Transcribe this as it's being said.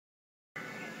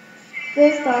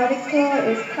This article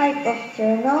is type of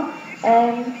journal,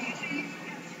 and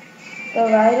the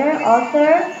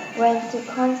author went to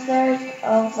concert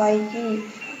of YG.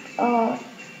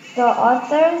 The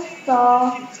author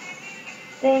saw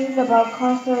things about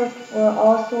concert were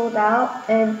all sold out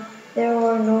and there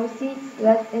were no seats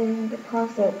left in the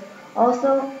concert.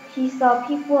 Also, he saw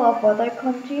people of other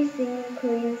countries singing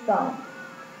Korean songs.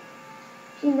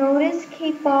 He noticed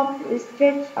K-pop is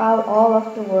stretched out all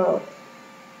of the world.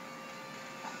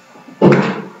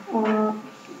 Uh,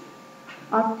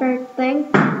 After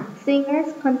thanks,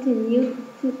 singers continued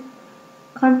to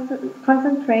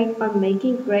concentrate on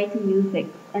making great music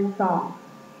and songs.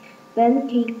 When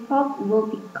K-pop will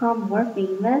become more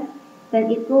famous,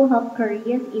 then it will help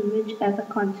Korea's image as a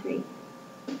country.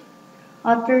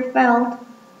 Author felt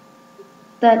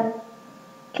that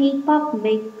K-pop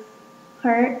makes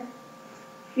her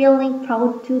feeling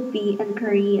proud to be a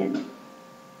Korean.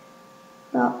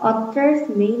 The author's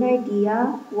main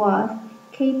idea was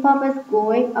K-pop is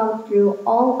going out through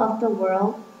all of the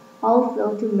world,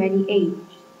 also to many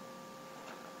ages.